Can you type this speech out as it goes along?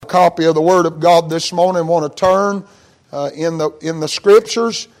copy of the Word of God this morning, want to turn in the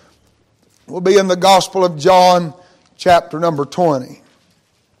Scriptures. We'll be in the Gospel of John, chapter number 20.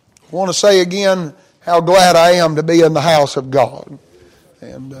 I want to say again how glad I am to be in the house of God.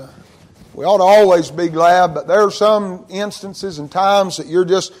 And we ought to always be glad, but there are some instances and times that you're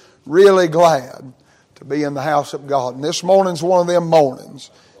just really glad to be in the house of God. And this morning's one of them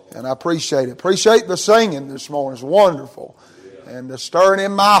mornings. And I appreciate it. Appreciate the singing this morning. It's wonderful. And the stirring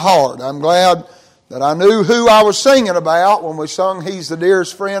in my heart. I'm glad that I knew who I was singing about when we sung He's the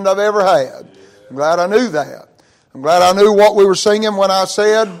Dearest Friend I've Ever Had. I'm glad I knew that. I'm glad I knew what we were singing when I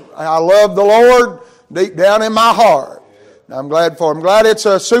said, I love the Lord deep down in my heart. And I'm glad for it. I'm glad it's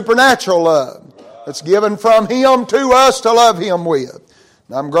a supernatural love that's given from Him to us to love Him with.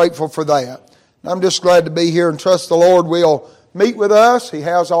 And I'm grateful for that. And I'm just glad to be here and trust the Lord will meet with us. He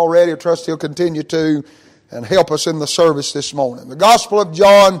has already. I trust He'll continue to and help us in the service this morning. The Gospel of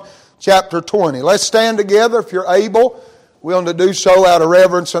John, chapter 20. Let's stand together if you're able, willing to do so out of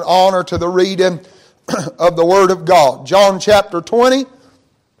reverence and honor to the reading of the Word of God. John chapter 20.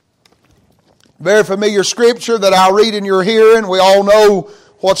 Very familiar scripture that I'll read in your hearing. We all know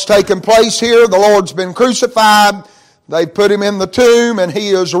what's taken place here. The Lord's been crucified. They've put Him in the tomb and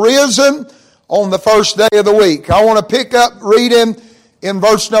He is risen on the first day of the week. I want to pick up reading in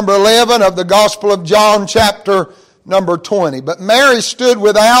verse number 11 of the Gospel of John chapter number 20. But Mary stood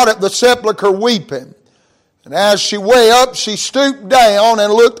without at the sepulchre weeping. And as she wept, she stooped down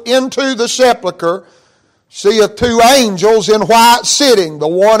and looked into the sepulchre, seeth two angels in white sitting, the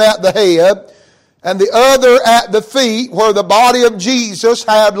one at the head and the other at the feet where the body of Jesus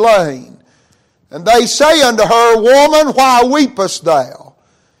had lain. And they say unto her, Woman, why weepest thou?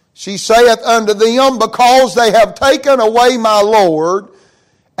 She saith unto them, Because they have taken away my Lord,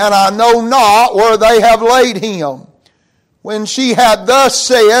 and I know not where they have laid Him. When she had thus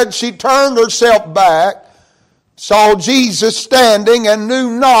said, she turned herself back, saw Jesus standing, and knew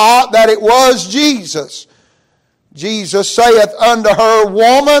not that it was Jesus. Jesus saith unto her,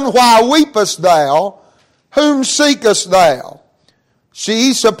 Woman, why weepest thou? Whom seekest thou?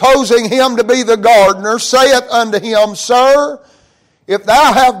 She, supposing him to be the gardener, saith unto him, Sir, if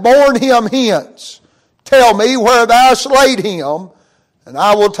thou have borne him hence, tell me where thou hast laid him, and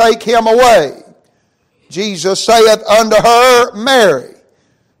I will take him away. Jesus saith unto her, Mary.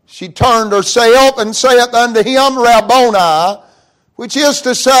 She turned herself and saith unto him, Rabboni, which is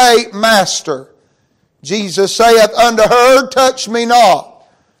to say, Master. Jesus saith unto her, Touch me not,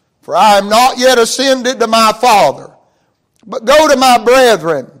 for I am not yet ascended to my Father, but go to my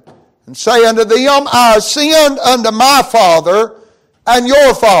brethren, and say unto them, I ascend unto my Father and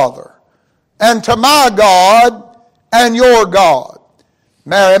your Father, and to my God and your God.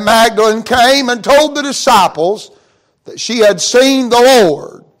 Mary Magdalene came and told the disciples that she had seen the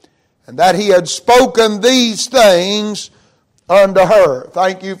Lord, and that He had spoken these things unto her.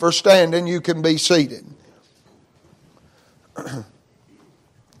 Thank you for standing. You can be seated.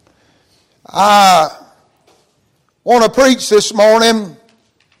 I want to preach this morning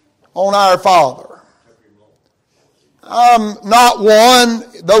on our Father. I'm not one,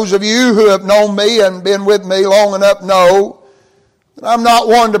 those of you who have known me and been with me long enough know, that I'm not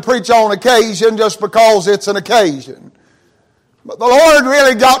one to preach on occasion just because it's an occasion. But the Lord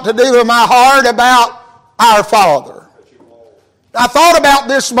really got to do in my heart about our Father. I thought about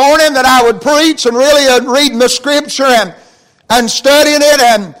this morning that I would preach and really reading the Scripture and studying it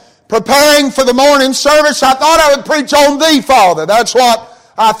and preparing for the morning service. I thought I would preach on the Father. That's what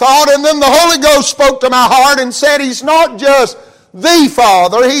I thought. And then the Holy Ghost spoke to my heart and said, He's not just the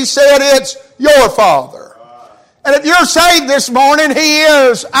Father. He said, it's your Father. And if you're saved this morning, He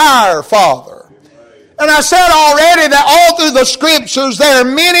is our Father. And I said already that all through the Scriptures there are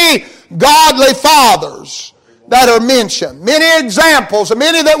many godly fathers that are mentioned. Many examples,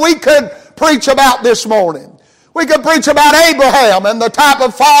 many that we could preach about this morning. We could preach about Abraham and the type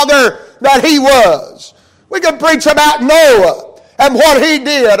of father that he was. We could preach about Noah and what he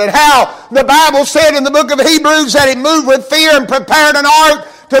did and how the Bible said in the book of Hebrews that he moved with fear and prepared an ark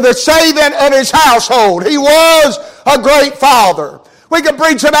to the saving of his household. He was a great father. We could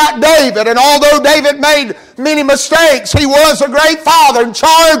preach about David, and although David made many mistakes, he was a great father and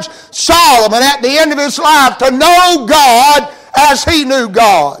charged Solomon at the end of his life to know God as he knew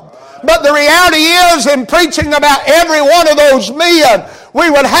God. But the reality is, in preaching about every one of those men, we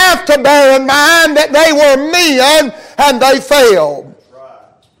would have to bear in mind that they were men and they failed.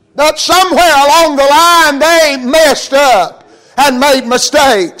 That somewhere along the line they messed up and made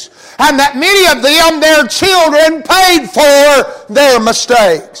mistakes. And that many of them, their children, paid for their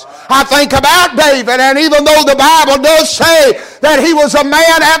mistakes. I think about David, and even though the Bible does say that he was a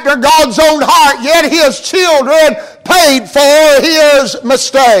man after God's own heart, yet his children paid for his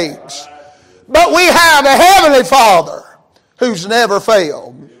mistakes. But we have a heavenly Father who's never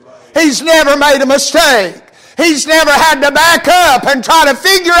failed. He's never made a mistake. He's never had to back up and try to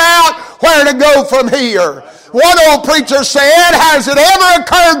figure out where to go from here. One old preacher said, has it ever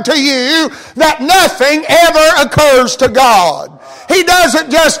occurred to you that nothing ever occurs to God? He doesn't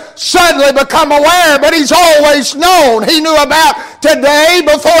just suddenly become aware, but he's always known. He knew about today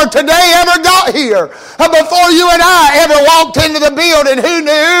before today ever got here. Before you and I ever walked into the building, who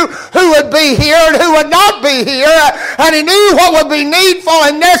knew who would be here and who would not be here? And he knew what would be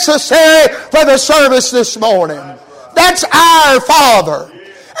needful and necessary for the service this morning. That's our Father.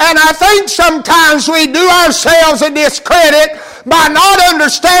 And I think sometimes we do ourselves a discredit by not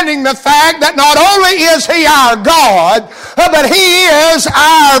understanding the fact that not only is He our God, but He is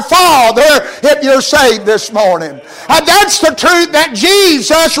our Father if you're saved this morning. And that's the truth that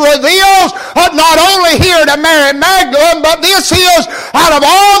Jesus reveals not only here to Mary Magdalene, but this is out of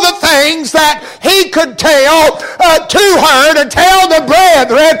all the things that He could tell to her, to tell the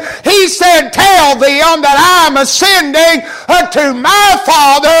brethren. He said, tell them that I'm ascending to my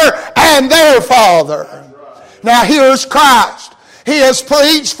Father and their Father. Now here's Christ. He has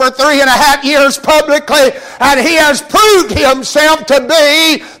preached for 3.5 years publicly, and He has proved Himself to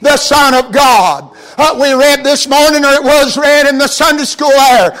be the Son of God. We read this morning, or it was read in the Sunday school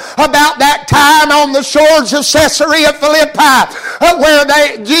there, about that time on the shores of Caesarea Philippi, where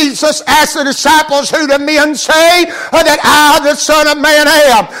Jesus asked the disciples, who do men say that I, the Son of Man,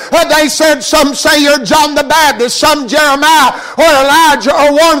 am? They said, some say you're John the Baptist, some Jeremiah or Elijah or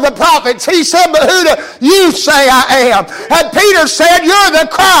one of the prophets. He said, but who do you say I am? And Peter said, you're the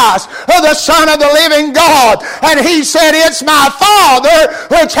Christ, the Son of the living God. And he said, it's my Father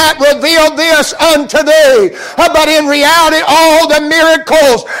which hath revealed this unto thee. But in reality, all the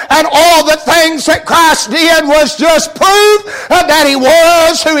miracles and all the things that Christ did was just proof that He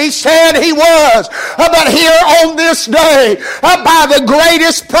was who He said He was. But here on this day, by the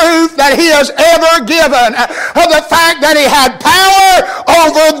greatest proof that He has ever given, the fact that He had power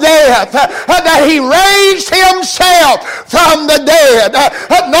over death, that He raised Himself from the dead.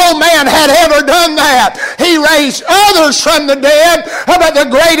 No man had ever done that. He raised others from the dead, but the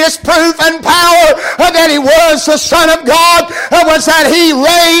greatest proof and power that He was the Son of God was that He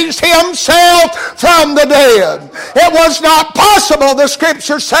raised Himself from the dead. It was not possible, the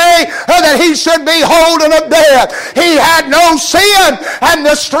Scriptures say, that He should be holden of death. He had no sin, and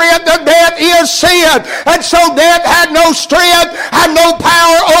the strength of death is sin. And so death had no strength and no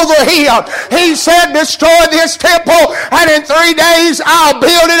power over Him. He said, destroy this temple, and in 3 days I'll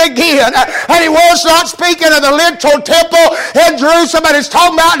build it again. And He was not speaking of the literal temple in Jerusalem, but He's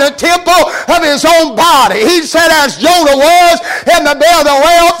talking about the temple of His own body. He said, as Jonah was in the belly of the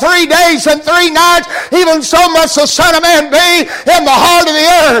whale 3 days and 3 nights, even so must the Son of Man be in the heart of the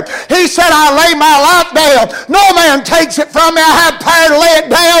earth. He said, I lay my life down. No man takes it from me. I have power to lay it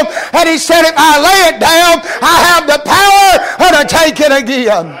down. And He said, if I lay it down, I have the power to take it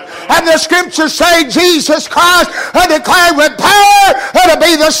again. And the Scriptures say Jesus Christ declared with power to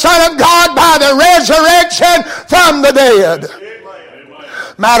be the Son of God by the resurrection from the dead.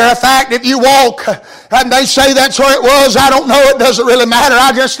 Matter of fact, if you walk and they say that's where it was, I don't know, it doesn't really matter,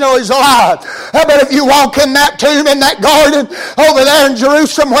 I just know He's alive. But if you walk in that tomb, in that garden over there in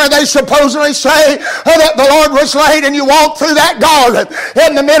Jerusalem where they supposedly say that the Lord was laid, and you walk through that garden,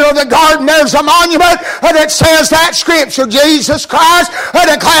 in the middle of the garden there's a monument that says that Scripture, Jesus Christ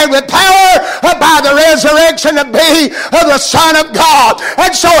declared with power by the resurrection to be the Son of God.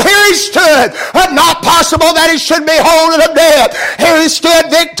 And so here He stood, not possible that He should be holden of death. Here He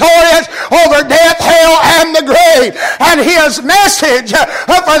stood victorious over death, hell, and the grave. And His message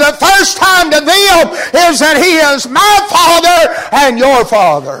for the first time to them is that He is my Father and your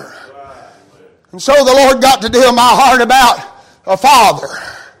Father. And so the Lord got to deal in my heart about a Father,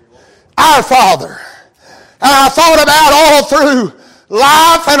 our Father. And I thought about all through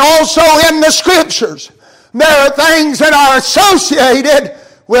life and also in the Scriptures, there are things that are associated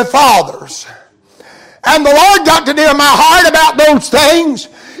with fathers. And the Lord got to deal in my heart about those things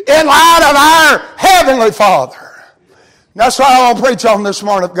in light of our Heavenly Father. And that's what I want to preach on this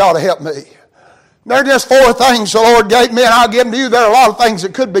morning, if God will help me. There are just 4 things the Lord gave me, and I'll give them to you. There are a lot of things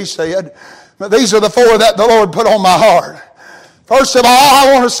that could be said, but these are the 4 that the Lord put on my heart. First of all,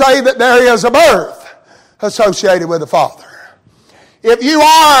 I want to say that there is a birth associated with a father. If you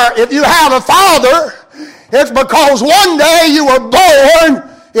have a father, it's because one day you were born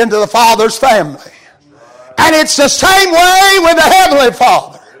into the Father's family. And it's the same way with the Heavenly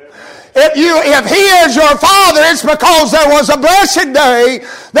Father. If He is your Father, it's because there was a blessed day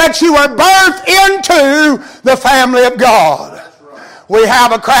that you were birthed into the family of God. We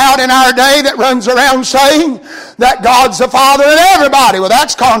have a crowd in our day that runs around saying that God's the Father of everybody. Well,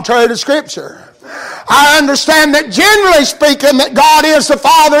 that's contrary to Scripture. I understand that generally speaking that God is the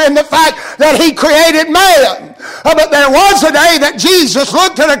Father in the fact that He created man. But there was a day that Jesus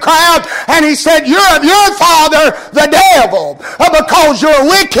looked at a crowd and He said, you're of your father, the devil, because you're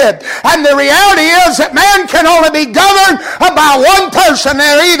wicked. And the reality is that man can only be governed by one person.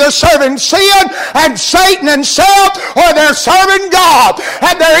 They're either serving sin and Satan and self, or they're serving God.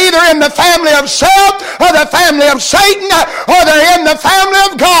 And they're either in the family of self or the family of Satan, or they're in the family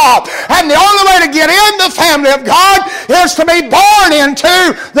of God. And the only way to get in the family of God is to be born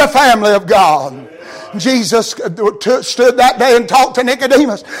into the family of God. Jesus stood that day and talked to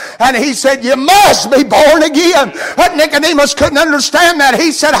Nicodemus, and He said, you must be born again. But Nicodemus couldn't understand that.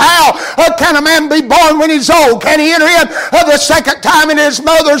 He said, how can a man be born when he's old? Can he enter in the second time in his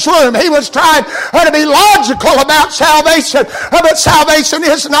mother's womb? He was trying to be logical about salvation, but salvation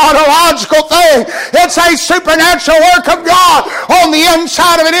is not a logical thing. It's a supernatural work of God on the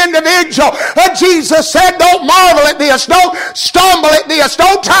inside of an individual. Jesus said, don't marvel at this, don't stumble at this,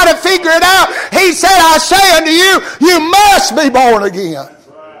 don't try to figure it out. He said, I say unto you, you must be born again.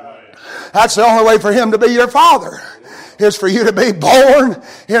 That's the only way for Him to be your Father, is for you to be born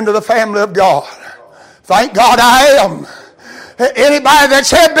into the family of God. Thank God I am. Anybody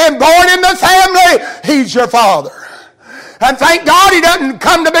that's been born in the family, He's your Father. And thank God He doesn't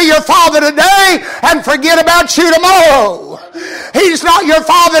come to be your Father today and forget about you tomorrow. He's not your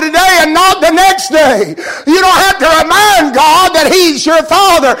Father today and not the next day. You don't have to remind God that He's your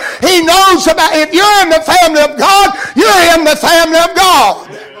Father. He knows about, if you're in the family of God, you're in the family of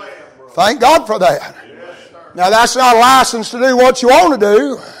God. Thank God for that. Now that's not a license to do what you want to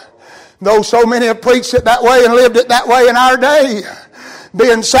do, though so many have preached it that way and lived it that way in our day.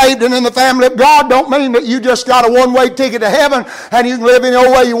 Being saved and in the family of God don't mean that you just got a one-way ticket to heaven and you can live any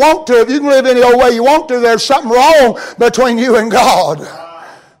old way you want to. If you can live any old way you want to, there's something wrong between you and God.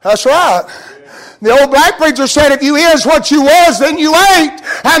 That's right. The old black preacher said, if you is what you was, then you ain't.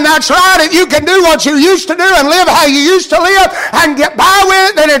 And that's right. If you can do what you used to do and live how you used to live and get by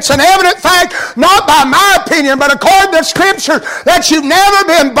with it, then it's an evident fact, not by my opinion, but according to Scripture, that you've never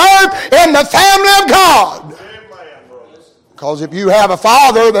been birthed in the family of God. Because if you have a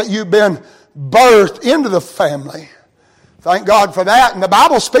father that you've been birthed into the family, thank God for that. And the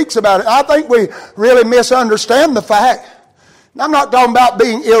Bible speaks about it. I think we really misunderstand the fact. And I'm not talking about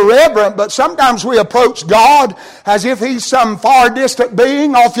being irreverent, but sometimes we approach God as if He's some far distant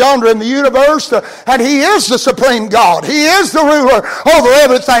being off yonder in the universe, and He is the supreme God. He is the ruler over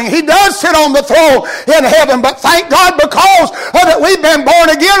everything. He does sit on the throne in heaven, but thank God because that we've been born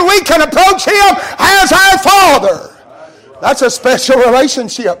again, we can approach Him as our Father. That's a special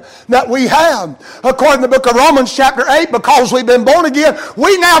relationship that we have. According to the book of Romans chapter 8, because we've been born again,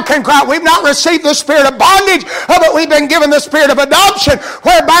 we now can cry. We've not received the spirit of bondage, but we've been given the spirit of adoption,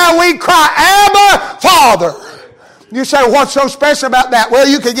 whereby we cry, Abba, Father. You say, what's so special about that? Well,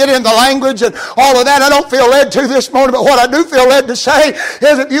 you can get into language and all of that. I don't feel led to this morning, but what I do feel led to say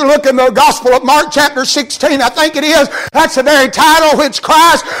is if you look in the Gospel of Mark chapter 16, I think it is, that's the very title which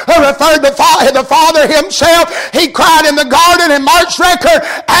Christ referred to the Father Himself. He cried in the garden in Mark's record,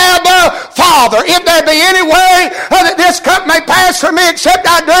 Abba, Father. If there be any way that this cup may pass from me except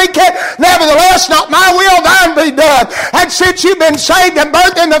I drink it, nevertheless, not my will, thine be done. And since you've been saved and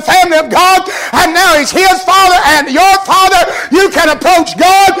birthed in the family of God, and now He's His Father and your Father, you can approach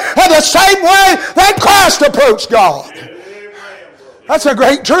God the same way that Christ approached God. That's a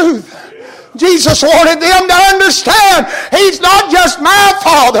great truth. Jesus wanted them to understand He's not just my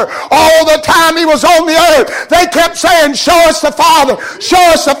Father. All the time He was on the earth, they kept saying, show us the Father, show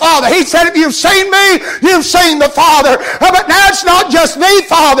us the Father. He said, if you've seen me, you've seen the Father. But now it's not just the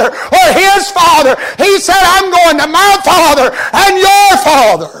Father or His Father. He said, I'm going to my Father and your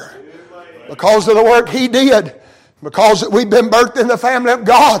Father. Because of the work He did. Because we've been birthed in the family of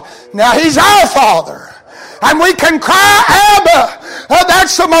God. Now He's our Father. And we can cry, Abba.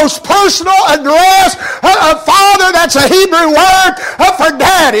 That's the most personal address of Father. That's a Hebrew word for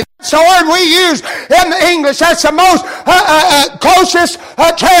daddy. That's the word we use in the English. That's the most closest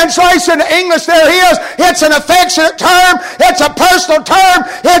translation to English there is. It's an affectionate term. It's a personal term.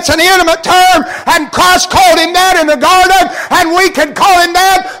 It's an intimate term. And Christ called Him that in the garden. And we can call Him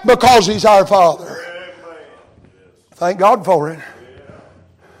that because He's our Father. Thank God for it.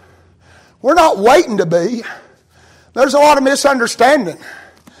 We're not waiting to be. There's a lot of misunderstanding.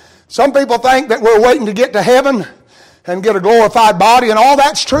 Some people think that we're waiting to get to heaven and get a glorified body, and all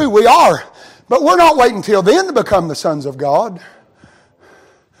that's true, we are. But we're not waiting till then to become the sons of God.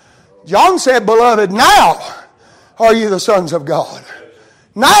 John said, beloved, now are you the sons of God.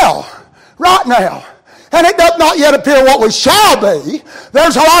 Now, right now. And it does not yet appear what we shall be.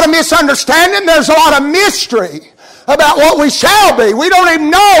 There's a lot of misunderstanding. There's a lot of mystery about what we shall be. We don't even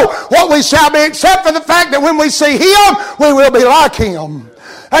know what we shall be, except for the fact that when we see Him, we will be like Him.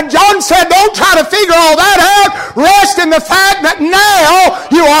 And John said, don't try to figure all that out. Rest in the fact that now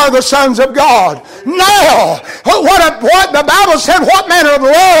you are the sons of God. Now. What the Bible said, what manner of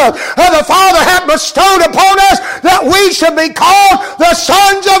love the Father hath bestowed upon us, that we should be called the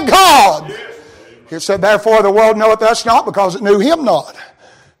sons of God. He said, therefore the world knoweth us not, because it knew Him not.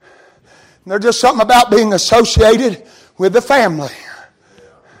 And there's just something about being associated with the family.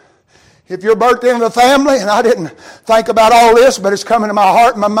 If you're birthed into the family, and I didn't think about all this, but it's coming to my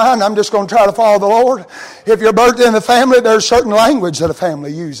heart and my mind, I'm just going to try to follow the Lord. If you're birthed in the family, there's certain language that a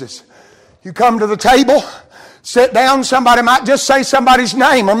family uses. You come to the table, sit down, somebody might just say somebody's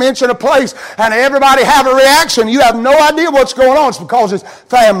name or mention a place, and everybody have a reaction. You have no idea what's going on. It's because it's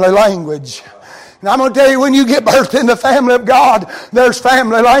family language. And I'm going to tell you, when you get birthed in the family of God, there's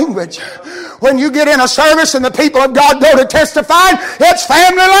family language. When you get in a service and the people of God go to testify, it's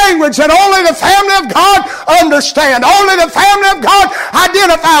family language that only the family of God understand. Only the family of God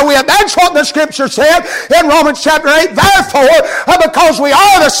identify with. That's what the Scripture said in Romans chapter 8. Therefore, because we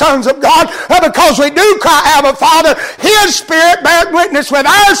are the sons of God, because we do cry, Abba, Father, His Spirit bears witness with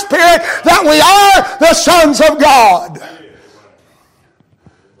our spirit that we are the sons of God.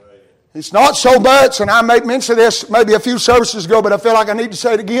 It's not so much, and I made mention of this maybe a few services ago, but I feel like I need to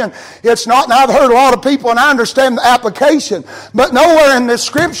say it again. It's not, and I've heard a lot of people, and I understand the application, but nowhere in this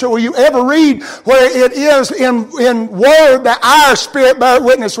Scripture will you ever read where it is in word that our spirit bear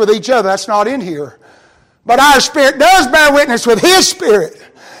witness with each other. That's not in here. But our spirit does bear witness with His Spirit.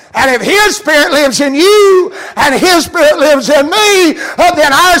 And if His Spirit lives in you, and His Spirit lives in me,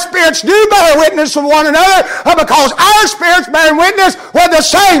 then our spirits do bear witness with one another, because our spirits bear witness with the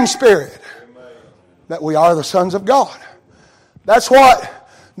same Spirit. That we are the sons of God. That's what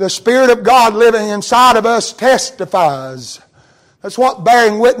the Spirit of God living inside of us testifies. That's what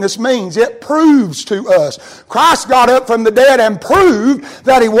bearing witness means. It proves to us. Christ got up from the dead and proved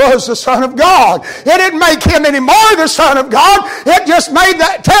that He was the Son of God. It didn't make Him any more the Son of God. It just made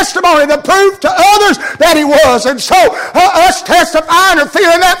that testimony, the proof to others that He was. And so us testifying or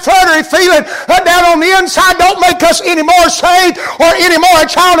feeling that fluttery feeling down on the inside don't make us any more saved or any more a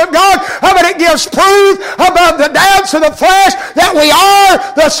child of God. But it gives proof above the doubts of the flesh that we are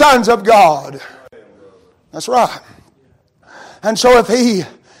the sons of God. That's right. And so if He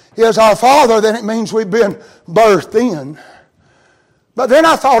is our Father, then it means we've been birthed in. But then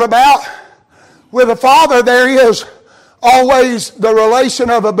I thought about, with a father there is always the relation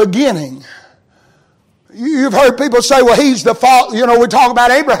of a beginning. You've heard people say, well, he's the father. You know, we talk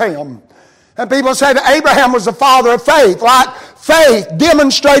about Abraham. And people say that Abraham was the father of faith. Like faith,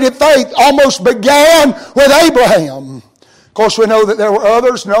 demonstrated faith, almost began with Abraham. Of course, we know that there were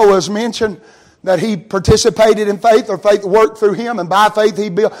others. Noah's mentioned that he participated in faith, or faith worked through him, and by faith he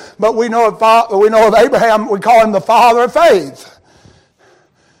built. But we know of Abraham, we call him the father of faith.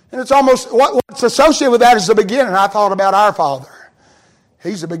 And it's almost, what's associated with that is the beginning. I thought about our Father.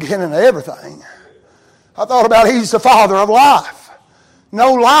 He's the beginning of everything. I thought about He's the Father of life.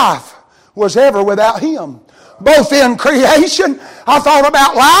 No life was ever without Him. Both in creation, I thought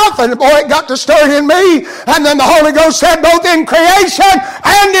about life, and boy, it got to stir in me. And then the Holy Ghost said both in creation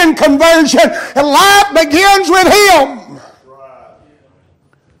and in conversion. And life begins with Him.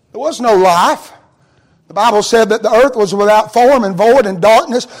 There was no life. The Bible said that the earth was without form and void, and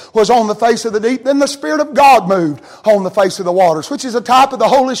darkness was on the face of the deep. Then the Spirit of God moved on the face of the waters, which is a type of the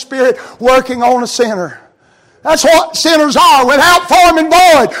Holy Spirit working on a sinner. That's what sinners are, without form and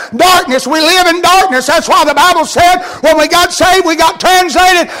void. Darkness. We live in darkness. That's why the Bible said when we got saved, we got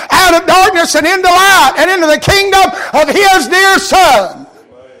translated out of darkness and into light and into the kingdom of His dear Son.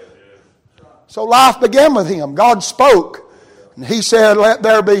 So life began with Him. God spoke, and He said, let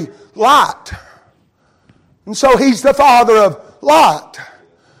there be light. And so He's the Father of light.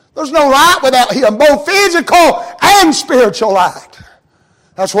 There's no light without Him, both physical and spiritual light.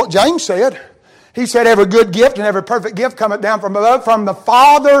 That's what James said. He said, every good gift and every perfect gift cometh down from above, from the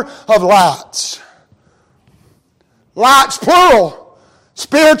Father of lights. Lights, plural.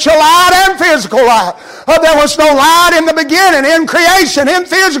 Spiritual light and physical light. There was no light in the beginning, in creation, in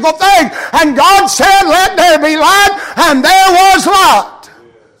physical things. And God said, let there be light, and there was light.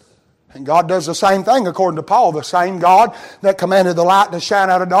 And God does the same thing according to Paul. The same God that commanded the light to shine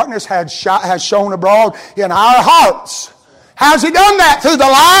out of darkness has shone abroad in our hearts. How's He done that? Through the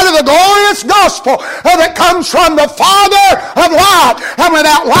light of the glorious gospel that comes from the Father of light. And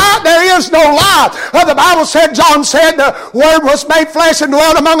without light there is no life. The Bible said, John said, the Word was made flesh and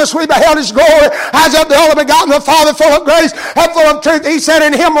dwelt among us. We beheld His glory as of the only begotten of the Father, full of grace and full of truth. He said,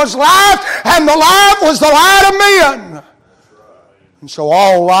 in Him was life, and the life was the light of men. And so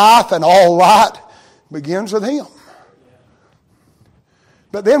all life and all light begins with Him.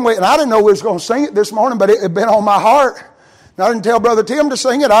 But then and I didn't know we was going to sing it this morning, but it had been on my heart. And I didn't tell Brother Tim to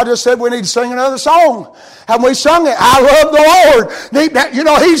sing it. I just said we need to sing another song. And we sung it. I love the Lord. You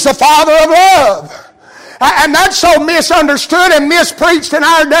know, He's the Father of love. And that's so misunderstood and mispreached in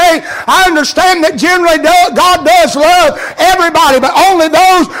our day. I understand that generally God does love everybody, but only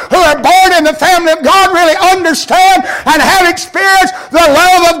those who are born in the family of God really understand and have experienced the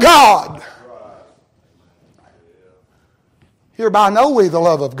love of God. Hereby know we the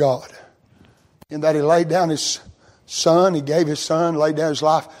love of God, in that He laid down His Son, He gave His Son, laid down His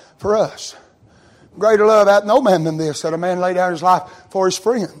life for us. Greater love hath no man than this, that a man lay down his life for his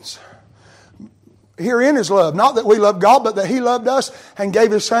friends. Herein is love, not that we love God, but that He loved us and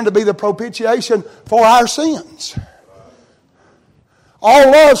gave His Son to be the propitiation for our sins.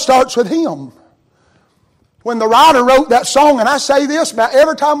 All love starts with Him. When the writer wrote that song, and I say this about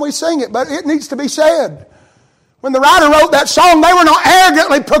every time we sing it, but it needs to be said. When the writer wrote that song, they were not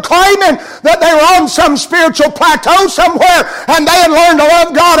arrogantly proclaiming that they were on some spiritual plateau somewhere and they had learned to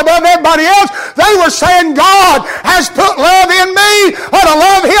love God above everybody else. They were saying, God has put love in me and to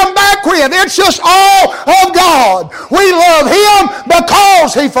love Him back with. It's just all of God. We love Him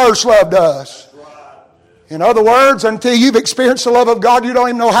because He first loved us. In other words, until you've experienced the love of God, you don't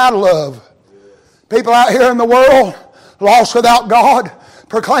even know how to love. People out here in the world, lost without God,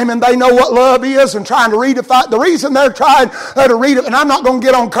 proclaiming they know what love is and trying to redefine. The reason they're trying to redefine, and I'm not going to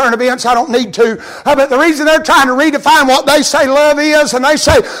get on current events, I don't need to, but the reason they're trying to redefine what they say love is, and they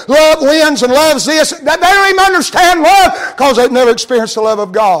say love wins and love's this, they don't even understand love because they've never experienced the love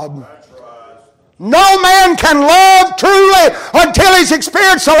of God. No man can love truly until he's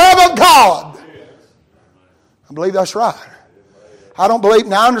experienced the love of God. I believe that's right. I don't believe,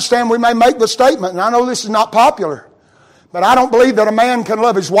 now I understand we may make the statement, and I know this is not popular, but I don't believe that a man can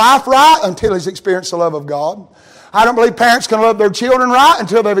love his wife right until he's experienced the love of God. I don't believe parents can love their children right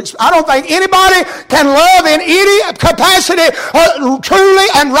until they've experienced. I don't think anybody can love in any capacity truly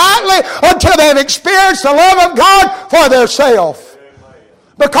and rightly until they've experienced the love of God for themselves.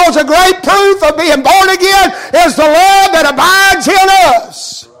 Because a great proof of being born again is the love that abides in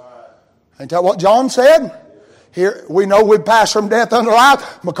us. Ain't that what John said? Here we know we pass from death unto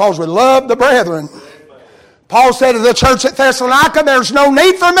life because we love the brethren. Paul said to the church at Thessalonica, there's no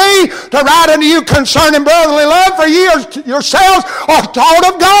need for me to write unto you concerning brotherly love, for ye yourselves are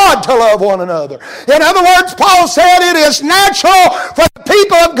taught of God to love one another. In other words, Paul said it is natural for the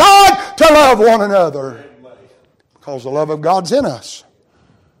people of God to love one another because the love of God's in us.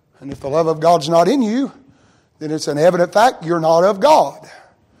 And if the love of God's not in you, then it's an evident fact you're not of God.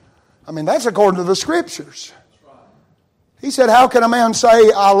 I mean, that's according to the Scriptures. He said, how can a man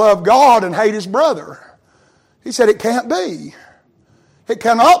say, I love God and hate his brother? He said, it can't be. It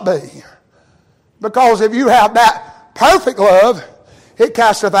cannot be. Because if you have that perfect love, it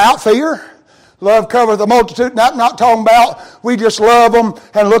casteth out fear. Love covereth the multitude. I'm not talking about we just love them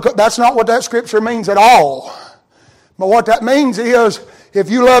and look at, that's not what that Scripture means at all. But what that means is, if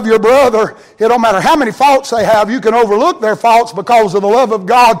you love your brother, it don't matter how many faults they have, you can overlook their faults because of the love of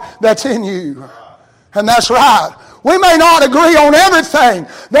God that's in you. And that's right. We may not agree on everything.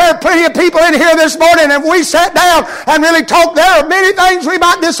 There are plenty of people in here this morning, and if we sat down and really talked, there are many things we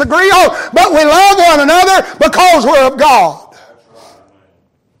might disagree on, but we love one another because we're of God.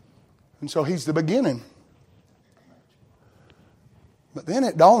 And so He's the beginning. But then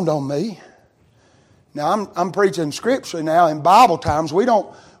it dawned on me. Now I'm preaching Scripture now. In Bible times, we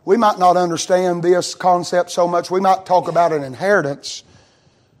might not understand this concept so much. We might talk about an inheritance.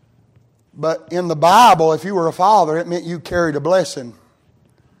 But in the Bible, if you were a father, it meant you carried a blessing.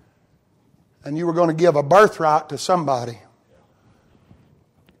 And you were going to give a birthright to somebody.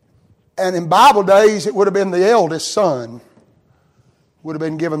 And in Bible days, it would have been the eldest son would have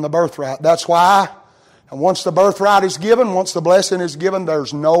been given the birthright. That's why, and once the birthright is given, once the blessing is given,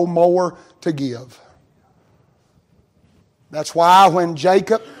 there's no more to give. That's why when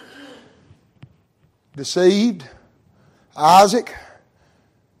Jacob deceived Isaac,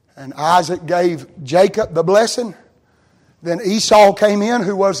 and Isaac gave Jacob the blessing, then Esau came in,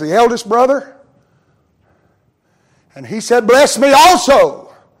 who was the eldest brother, and he said, bless me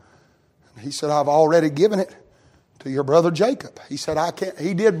also. He said, I've already given it to your brother Jacob. He said, I can't.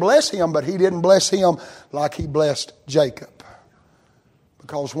 He did bless him, but he didn't bless him like he blessed Jacob.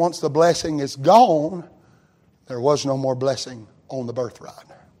 Because once the blessing is gone, there was no more blessing on the birthright.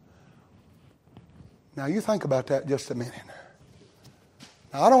 Now you think about that just a minute.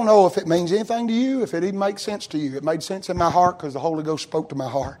 Now, I don't know if it means anything to you, if it even makes sense to you. It made sense in my heart because the Holy Ghost spoke to my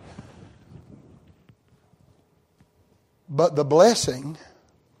heart. But the blessing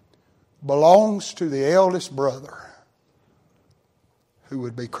belongs to the eldest brother, who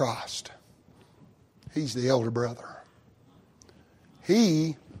would be Christ. He's the elder brother.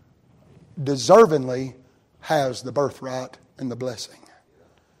 He deservingly has the birthright and the blessing.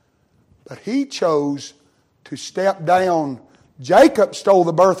 But he chose to step down. Jacob stole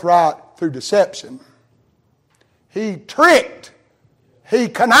the birthright through deception. He tricked. He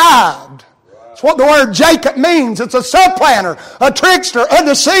connived. That's what the word Jacob means. It's a supplanter, a trickster, a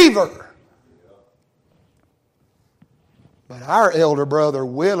deceiver. But our elder brother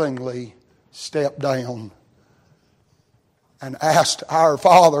willingly stepped down and asked our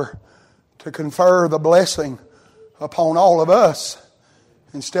Father to confer the blessing upon all of us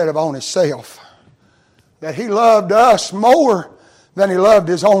instead of on himself. That he loved us more than he loved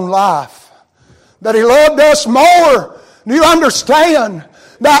his own life. That he loved us more. Do you understand?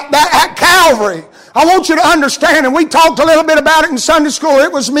 That at Calvary, I want you to understand, and we talked a little bit about it in Sunday school,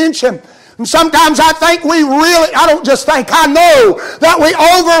 it was mentioned. And sometimes I think I don't just think, I know that we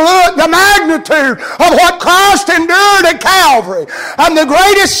overlook the magnitude of what Christ endured at Calvary. And the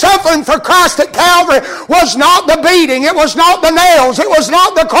greatest suffering for Christ at Calvary was not the beating, it was not the nails, it was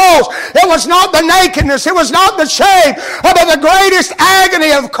not the cross, it was not the nakedness, it was not the shame. But the greatest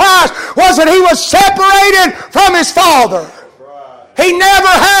agony of Christ was that he was separated from his Father. He never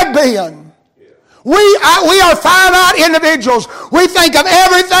had been. We are finite individuals. We think of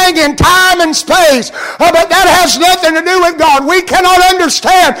everything in time and space. But that has nothing to do with God. We cannot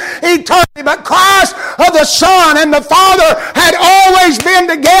understand eternity. But Christ, the Son, and the Father had always been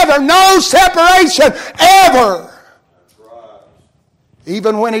together. No separation ever.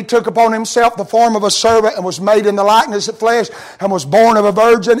 Even when he took upon himself the form of a servant and was made in the likeness of flesh and was born of a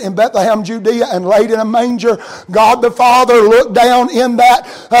virgin in Bethlehem, Judea, and laid in a manger, God the Father looked down in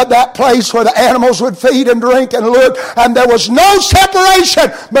that place where the animals would feed and drink and look, and there was no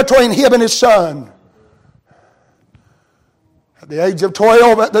separation between him and his Son. At the age of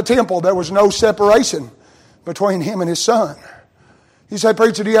 12 at the temple, there was no separation between him and his Son. You say,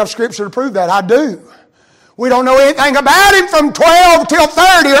 preacher, do you have Scripture to prove that? I do. We don't know anything about him from 12 till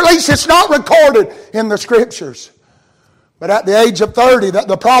 30, or at least it's not recorded in the Scriptures. But at the age of 30, that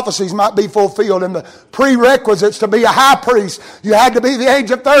the prophecies might be fulfilled and the prerequisites to be a high priest, you had to be the age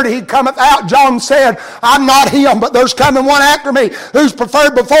of 30. He cometh out, John said, I'm not him, but there's coming one after me who's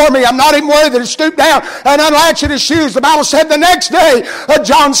preferred before me. I'm not even worthy to stoop down and unlatch his shoes. The Bible said the next day,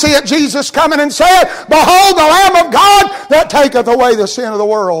 John seeth Jesus coming and said, Behold the Lamb of God that taketh away the sin of the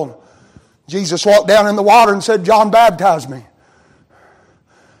world. Jesus walked down in the water and said, John, baptize me.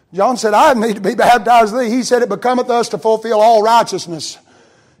 John said, I need to be baptized thee. He said, it becometh us to fulfill all righteousness.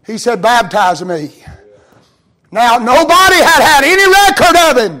 He said, baptize me. Now, nobody had any record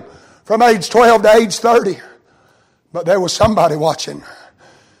of him from age 12 to age 30. But there was somebody watching.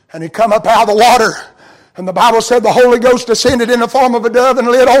 And he come up out of the water. And the Bible said the Holy Ghost descended in the form of a dove and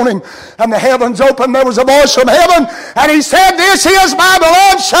lit on him. And the heavens opened. There was a voice from heaven. And he said, This is my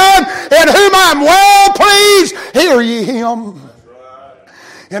beloved Son, in whom I am well pleased. Hear ye him.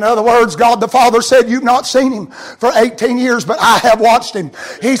 In other words, God the Father said, you've not seen him for 18 years, but I have watched him.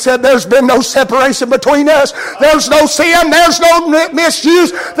 He said, there's been no separation between us. There's no sin. There's no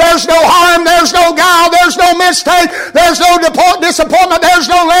misuse. There's no harm. There's no guile. There's no mistake. There's no disappointment. There's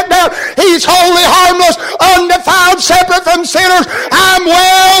no letdown. He's holy, harmless, undefiled, separate from sinners. I'm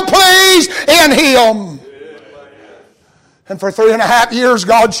well pleased in him. And for 3.5 years,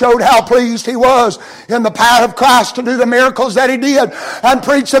 God showed how pleased he was in the power of Christ to do the miracles that he did and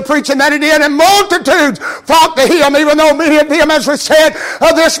preach the preaching that he did. And multitudes flocked to him, even though many of them, as we said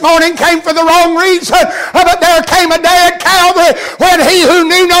this morning, came for the wrong reason. But there came a day at Calvary when he who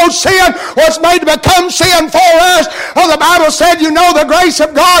knew no sin was made to become sin for us. The Bible said, you know the grace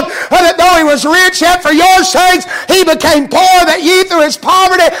of God, that though he was rich, yet for your sakes he became poor, that ye through his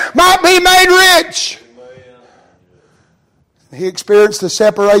poverty might be made rich. He experienced the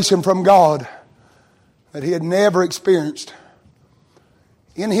separation from God that he had never experienced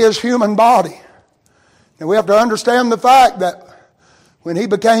in his human body. And we have to understand the fact that when he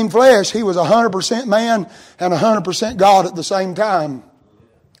became flesh, he was 100% man and 100% God at the same time.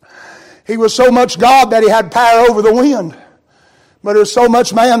 He was so much God that he had power over the wind. But he was so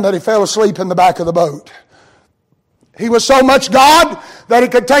much man that he fell asleep in the back of the boat. He was so much God that he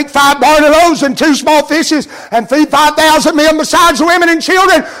could take 5 barley loaves and 2 small fishes and feed 5,000 men besides the women and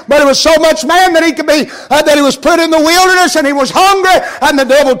children. But he was so much man that he could be, that he was put in the wilderness and he was hungry and the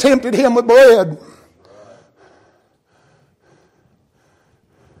devil tempted him with bread.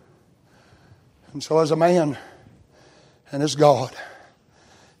 And so as a man and as God,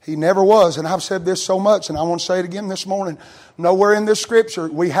 he never was, and I've said this so much and I want to say it again this morning, nowhere in this Scripture,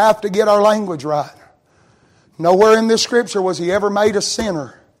 we have to get our language right. Nowhere in this Scripture was he ever made a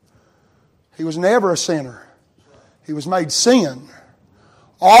sinner. He was never a sinner. He was made sin.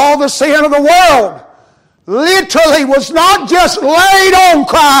 All the sin of the world literally was not just laid on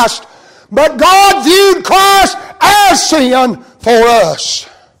Christ, but God viewed Christ as sin for us.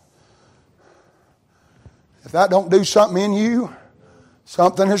 If that don't do something in you,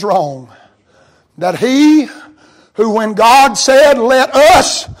 something is wrong. That He who, when God said, "Let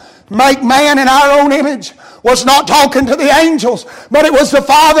us make man in our own image," was not talking to the angels, but it was the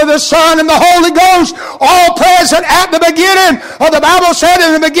Father, the Son, and the Holy Ghost, all present at the beginning. The Bible said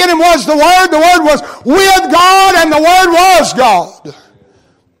in the beginning was the Word was with God, and the Word was God.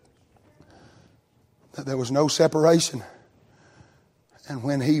 That there was no separation. And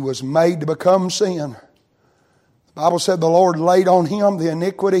when He was made to become sin, the Bible said the Lord laid on Him the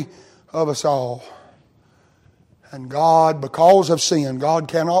iniquity of us all. And God, because of sin, God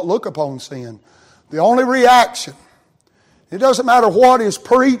cannot look upon sin. The only reaction, it doesn't matter what is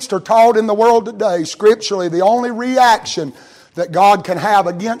preached or taught in the world today, scripturally, the only reaction that God can have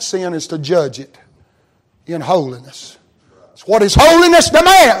against sin is to judge it in holiness. It's what His holiness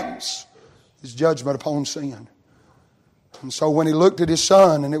demands, His judgment upon sin. And so when He looked at His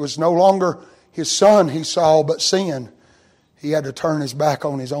Son, and it was no longer His Son He saw, but sin, He had to turn His back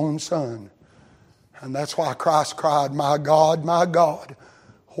on His own Son. And that's why Christ cried, my God,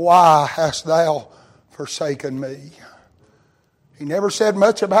 why hast Thou forsaken me?" He never said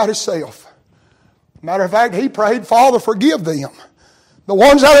much about Himself. Matter of fact, He prayed, "Father, forgive them. The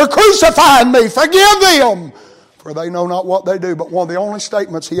ones that are crucifying me, forgive them, for they know not what they do." But one of the only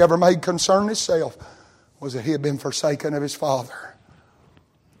statements He ever made concerning Himself was that He had been forsaken of His Father.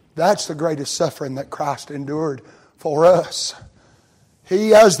 That's the greatest suffering that Christ endured for us.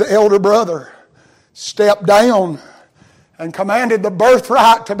 He, as the elder brother, stepped down and commanded the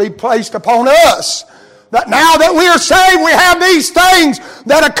birthright to be placed upon us. That now that we are saved, we have these things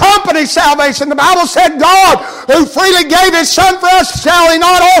that accompany salvation. The Bible said, "God, who freely gave His Son for us, shall He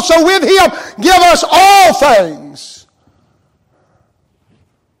not also with Him give us all things?"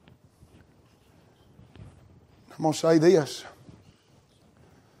 I'm going to say this.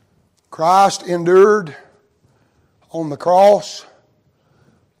 Christ endured on the cross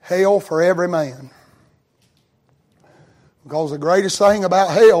hell for every man. Because the greatest thing about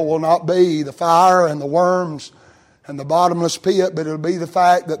hell will not be the fire and the worms and the bottomless pit, but it will be the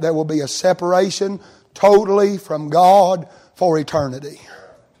fact that there will be a separation totally from God for eternity.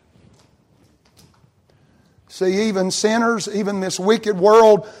 See, even sinners, even this wicked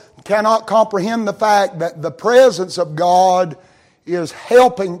world cannot comprehend the fact that the presence of God is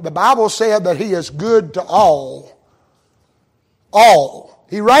helping. The Bible said that He is good to all. All.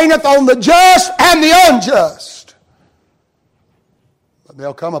 He reigneth on the just and the unjust. But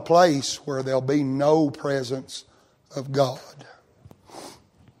there'll come a place where there'll be no presence of God.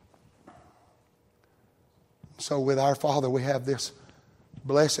 So with our Father we have this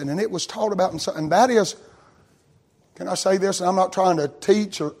blessing. And it was taught about, and that is, can I say this? And I'm not trying to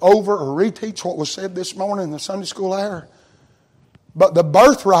teach or over or reteach what was said this morning in the Sunday school hour. But the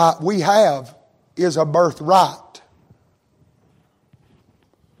birthright we have is a birthright.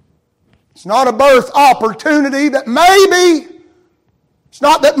 It's not a birth opportunity that maybe, it's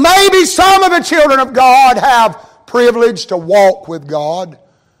not that maybe some of the children of God have privilege to walk with God,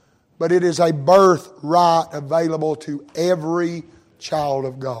 but it is a birthright available to every child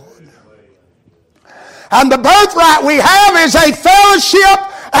of God. And the birthright we have is a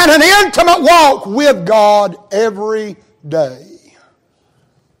fellowship and an intimate walk with God every day.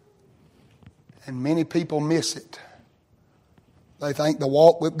 And many people miss it. They think the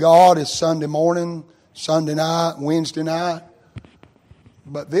walk with God is Sunday morning, Sunday night, Wednesday night.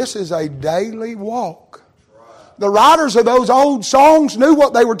 But this is a daily walk. The writers of those old songs knew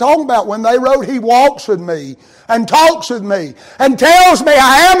what they were talking about when they wrote, "He walks with me and talks with me and tells me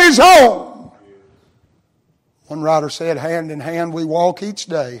I am His own." One writer said, "Hand in hand we walk each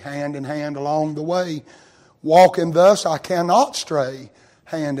day, hand in hand along the way. Walking thus I cannot stray,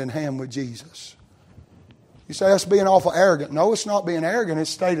 hand in hand with Jesus." You say that's being awful arrogant. No, it's not being arrogant. It's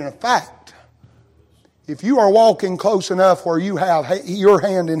stating a fact. If you are walking close enough where you have your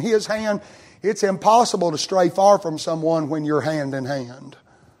hand in His hand, it's impossible to stray far from someone when you're hand in hand.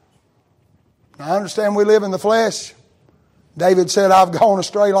 Now, I understand we live in the flesh. David said, I've gone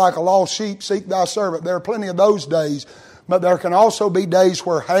astray like a lost sheep, seek thy servant. There are plenty of those days, but there can also be days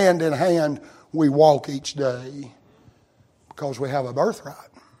where hand in hand we walk each day because we have a birthright,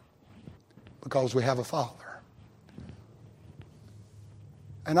 because we have a Father.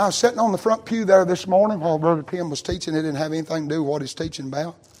 And I was sitting on the front pew there this morning while Brother Tim was teaching. It didn't have anything to do with what he's teaching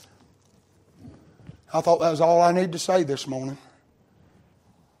about. I thought that was all I needed to say this morning.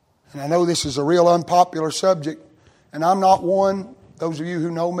 And I know this is a real unpopular subject. And I'm not one, those of you who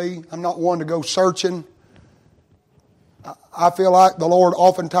know me, I'm not one to go searching. I feel like the Lord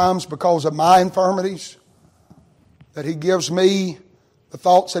oftentimes, because of my infirmities, that He gives me the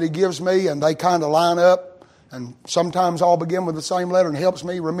thoughts that He gives me, and they kind of line up. And sometimes I'll begin with the same letter and it helps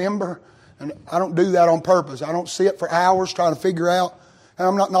me remember. And I don't do that on purpose. I don't sit for hours trying to figure out. And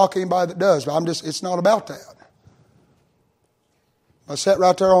I'm not knocking anybody that does, but it's not about that. I sat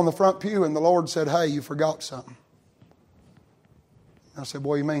right there on the front pew and the Lord said, hey, you forgot something. I said,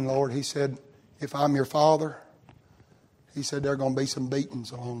 what do you mean, Lord? He said, if I'm your Father, He said, there are going to be some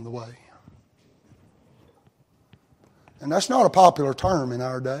beatings along the way. And that's not a popular term in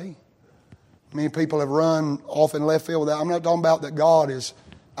our day. Many people have run off in left field with that. I'm not talking about that God is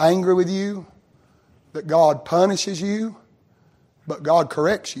angry with you, that God punishes you, but God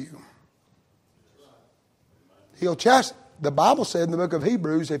corrects you. He'll chastise. The Bible said in the book of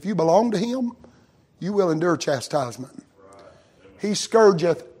Hebrews, if you belong to Him, you will endure chastisement. He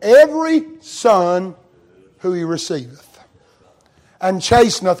scourgeth every son who He receiveth, and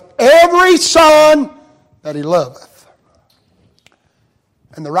chasteneth every son that He loveth.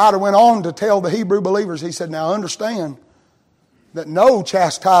 And the writer went on to tell the Hebrew believers, he said, now understand that no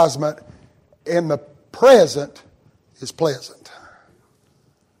chastisement in the present is pleasant.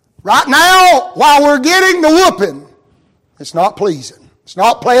 Right now, while we're getting the whooping, it's not pleasing. It's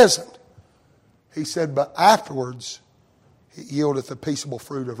not pleasant. He said, but afterwards, it yieldeth the peaceable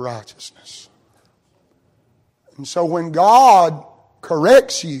fruit of righteousness. And so when God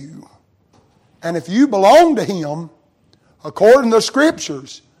corrects you, and if you belong to Him, according to the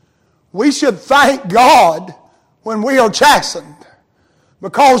Scriptures, we should thank God when we are chastened,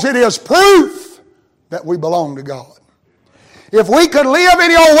 because it is proof that we belong to God. If we could live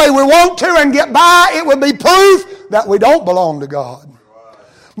any old way we want to and get by, it would be proof that we don't belong to God.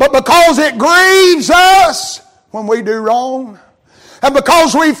 But because it grieves us when we do wrong, and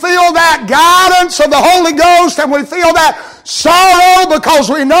because we feel that guidance of the Holy Ghost, and we feel that sorrow because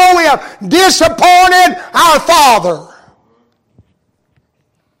we know we have disappointed our Father.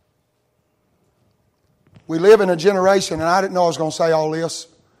 We live in a generation, and I didn't know I was going to say all this.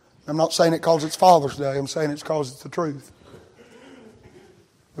 I'm not saying it because it's Father's Day. I'm saying it's because it's the truth.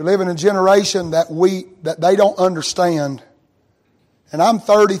 We live in a generation that they don't understand. And I'm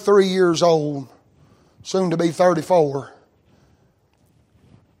 33 years old, soon to be 34.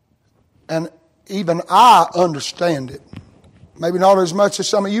 And even I understand it. Maybe not as much as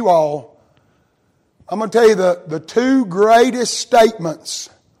some of you all. I'm going to tell you the two greatest statements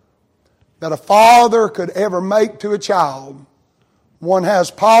that a father could ever make to a child. One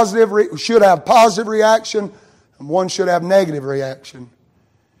should have positive reaction, and one should have negative reaction.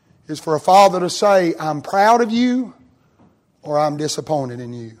 Is for a father to say, I'm proud of you, or I'm disappointed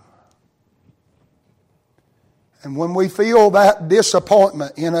in you. And when we feel that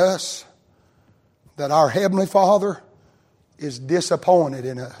disappointment in us, that our Heavenly Father is disappointed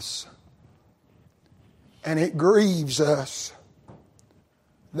in us, and it grieves us,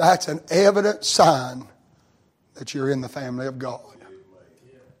 that's an evident sign that you're in the family of God.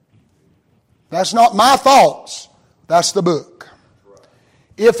 That's not my thoughts. That's the book.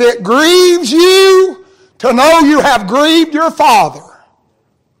 If it grieves you to know you have grieved your Father,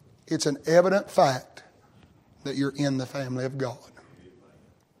 it's an evident fact that you're in the family of God.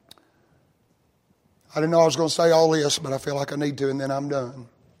 I didn't know I was going to say all this, but I feel like I need to, and then I'm done.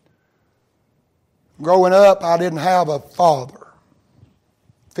 Growing up, I didn't have a father,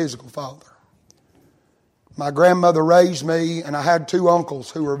 physical father. My grandmother raised me, and I had two uncles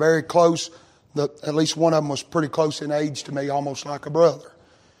who were very close. At least one of them was pretty close in age to me, almost like a brother.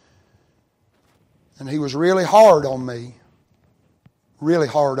 And he was really hard on me. Really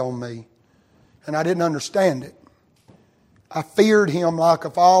hard on me. And I didn't understand it. I feared him like a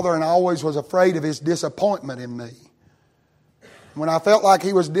father, and I always was afraid of his disappointment in me. When I felt like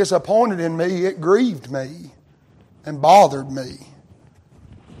he was disappointed in me, it grieved me and bothered me.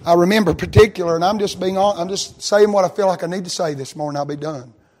 I remember particular, and I'm just saying what I feel like I need to say this morning. I'll be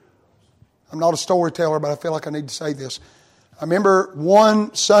done. I'm not a storyteller, but I feel like I need to say this. I remember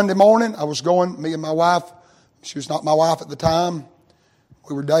one Sunday morning, I was going, me and my wife, she was not my wife at the time.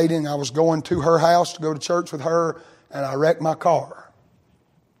 We were dating. I was going to her house to go to church with her, and I wrecked my car.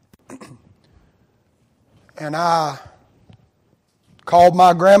 And I called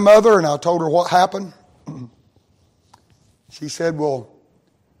my grandmother, and I told her what happened. She said, well,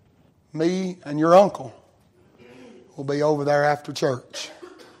 me and your uncle will be over there after church.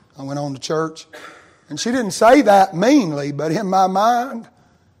 I went on to church. And she didn't say that meanly, but in my mind,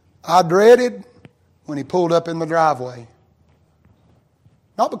 I dreaded when he pulled up in the driveway.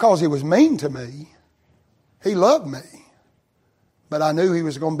 Not because he was mean to me. He loved me. But I knew he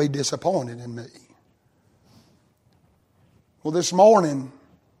was going to be disappointed in me. Well, this morning,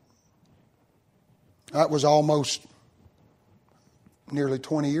 that was almost nearly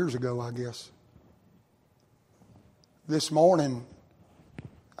 20 years ago, I guess. This morning,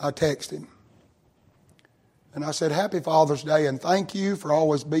 I texted him. And I said, Happy Father's Day, and thank you for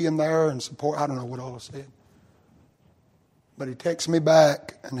always being there and support. I don't know what all I said. But he texted me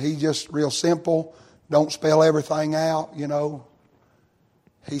back, and he just real simple, don't spell everything out, you know.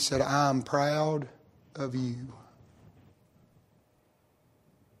 He said, I'm proud of you.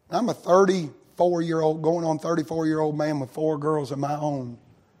 I'm a 34-year-old, going on 34-year-old man with 4 girls of my own.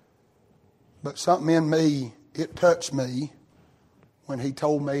 But something in me, it touched me when he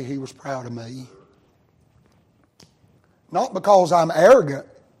told me he was proud of me. Not because I'm arrogant,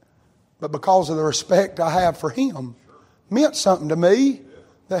 but because of the respect I have for him. Meant something to me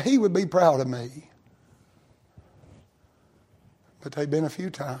that he would be proud of me. But there've been a few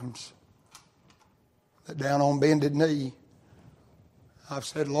times that down on bended knee, I've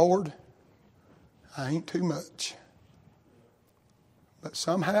said, Lord, I ain't too much. But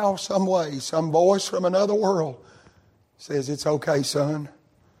somehow, some way, some voice from another world says, it's okay, son.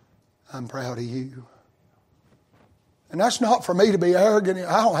 I'm proud of you. And that's not for me to be arrogant in.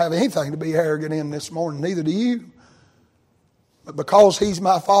 I don't have anything to be arrogant in this morning, neither do you. But because he's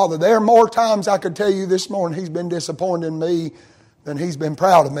my Father, there are more times I could tell you this morning he's been disappointed in me than he's been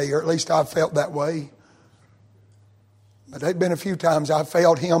proud of me, or at least I've felt that way. But there've been a few times I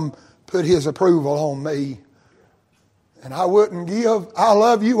felt him put his approval on me. And I wouldn't give. I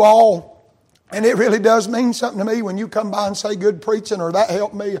love you all. And it really does mean something to me when you come by and say good preaching or that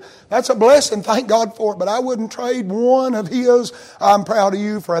helped me. That's a blessing. Thank God for it. But I wouldn't trade one of his, I'm proud of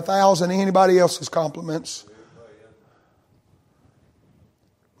you, for 1,000 anybody else's compliments.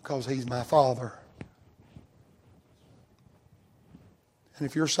 Because he's my Father. And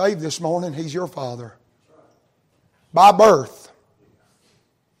if you're saved this morning, he's your Father. By birth.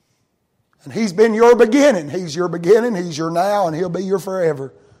 And he's been your beginning. He's your beginning, he's your now, and he'll be your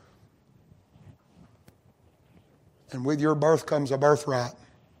forever. And with your birth comes a birthright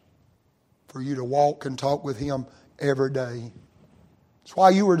for you to walk and talk with him every day. That's why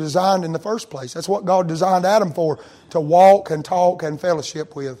you were designed in the first place. That's what God designed Adam for, to walk and talk and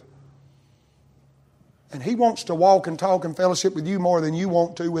fellowship with. And he wants to walk and talk and fellowship with you more than you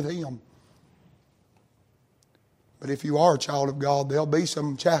want to with him. But if you are a child of God, there'll be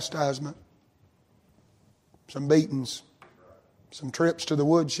some chastisement, some beatings, some trips to the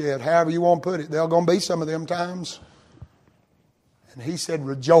woodshed, however you want to put it. There'll going to be some of them times. And he said,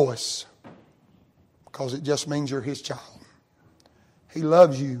 rejoice, because it just means you're his child. He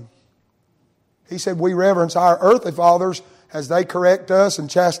loves you. He said we reverence our earthly fathers as they correct us and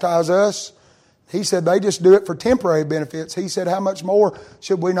chastise us. He said they just do it for temporary benefits. He said, how much more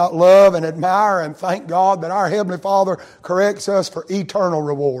should we not love and admire and thank God that our Heavenly Father corrects us for eternal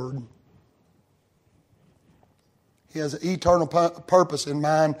reward? He has an eternal purpose in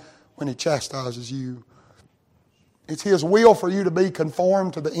mind when he chastises you. It's his will for you to be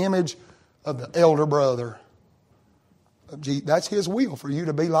conformed to the image of the elder brother. That's his will for you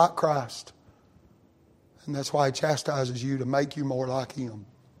to be like Christ. And that's why he chastises you, to make you more like him.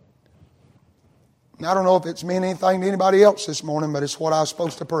 And I don't know if it's meant anything to anybody else this morning, but it's what I was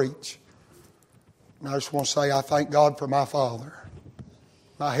supposed to preach. And I just want to say I thank God for my Father,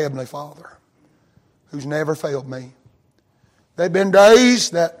 my Heavenly Father, who's never failed me. There have been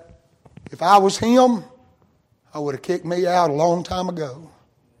days that if I was him, I would have kicked me out a long time ago.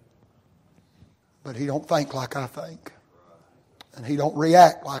 But he don't think like I think. And he don't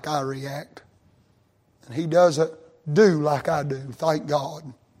react like I react. And he doesn't do like I do. Thank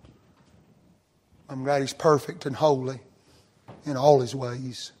God. I'm glad he's perfect and holy in all his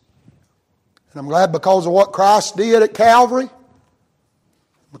ways. And I'm glad because of what Christ did at Calvary,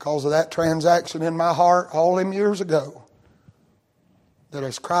 because of that transaction in my heart all them years ago, that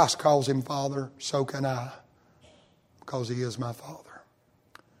as Christ calls him Father, so can I, because he is my Father.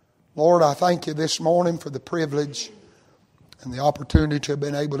 Lord, I thank you this morning for the privilege and the opportunity to have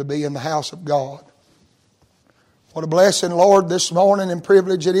been able to be in the house of God. What a blessing, Lord, this morning and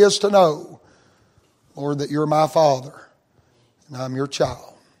privilege it is to know, Lord, that you're my Father and I'm your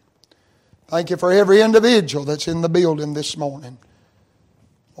child. Thank you for every individual that's in the building this morning.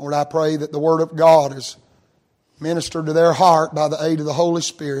 Lord, I pray that the Word of God is ministered to their heart by the aid of the Holy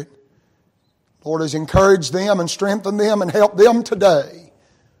Spirit. Lord, has encouraged them and strengthened them and helped them today.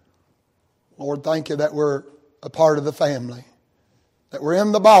 Lord, thank you that we're a part of the family, that we're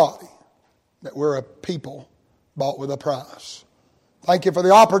in the body, that we're a people bought with a price. Thank you for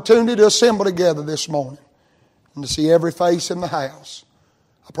the opportunity to assemble together this morning and to see every face in the house.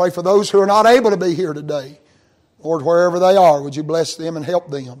 I pray for those who are not able to be here today. Lord, wherever they are, would you bless them and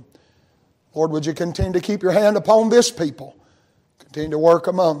help them? Lord, would you continue to keep your hand upon this people? Continue to work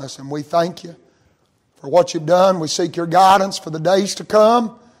among us. And we thank you for what you've done. We seek your guidance for the days to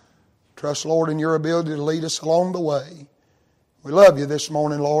come. Trust, Lord, in your ability to lead us along the way. We love you this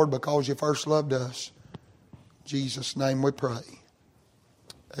morning, Lord, because you first loved us. In Jesus' name we pray.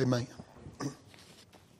 Amen.